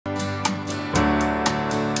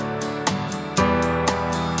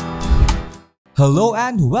Hello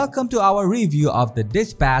and welcome to our review of the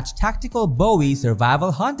Dispatch Tactical Bowie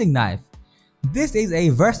Survival Hunting Knife. This is a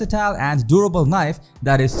versatile and durable knife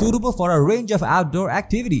that is suitable for a range of outdoor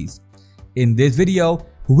activities. In this video,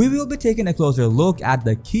 we will be taking a closer look at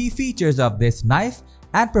the key features of this knife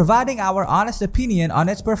and providing our honest opinion on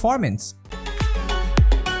its performance.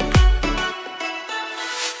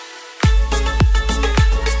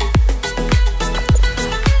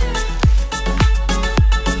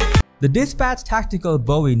 The Dispatch Tactical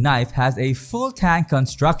Bowie Knife has a full tank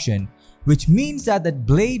construction, which means that the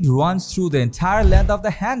blade runs through the entire length of the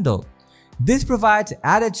handle. This provides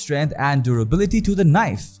added strength and durability to the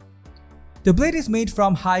knife. The blade is made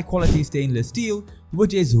from high-quality stainless steel,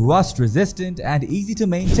 which is rust-resistant and easy to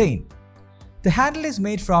maintain. The handle is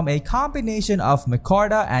made from a combination of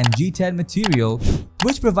micarta and G10 material,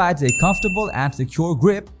 which provides a comfortable and secure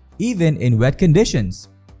grip even in wet conditions.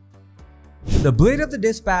 The blade of the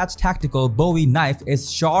Dispatch Tactical Bowie Knife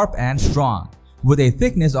is sharp and strong, with a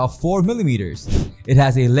thickness of 4 mm. It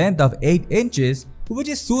has a length of 8 inches, which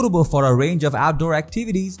is suitable for a range of outdoor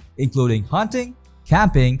activities including hunting,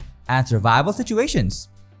 camping, and survival situations.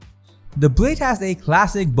 The blade has a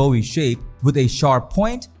classic Bowie shape with a sharp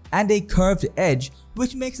point and a curved edge,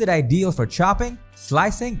 which makes it ideal for chopping,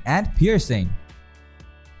 slicing, and piercing.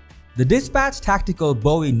 The Dispatch Tactical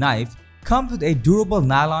Bowie Knife comes with a durable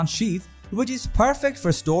nylon sheath, which is perfect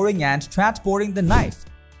for storing and transporting the knife.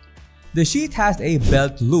 The sheath has a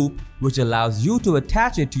belt loop, which allows you to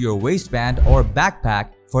attach it to your waistband or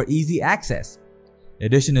backpack for easy access.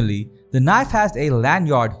 Additionally, the knife has a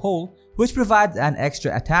lanyard hole, which provides an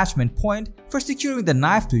extra attachment point for securing the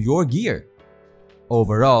knife to your gear.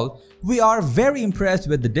 Overall, we are very impressed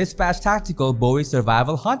with the Dispatch Tactical Bowie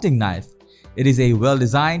Survival Hunting Knife. It is a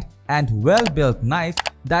well-designed and well-built knife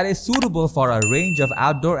that is suitable for a range of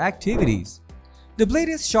outdoor activities. The blade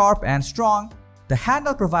is sharp and strong, the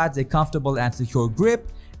handle provides a comfortable and secure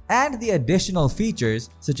grip, and the additional features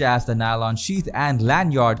such as the nylon sheath and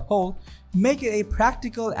lanyard hole make it a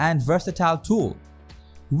practical and versatile tool.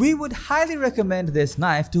 We would highly recommend this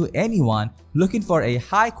knife to anyone looking for a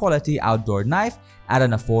high-quality outdoor knife at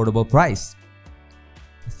an affordable price.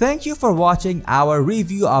 Thank you for watching our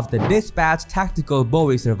review of the Dispatch Tactical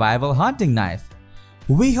Bowie Survival Hunting Knife.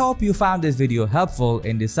 We hope you found this video helpful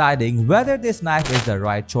in deciding whether this knife is the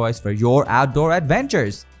right choice for your outdoor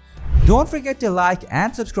adventures. Don't forget to like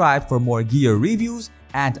and subscribe for more gear reviews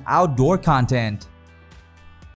and outdoor content.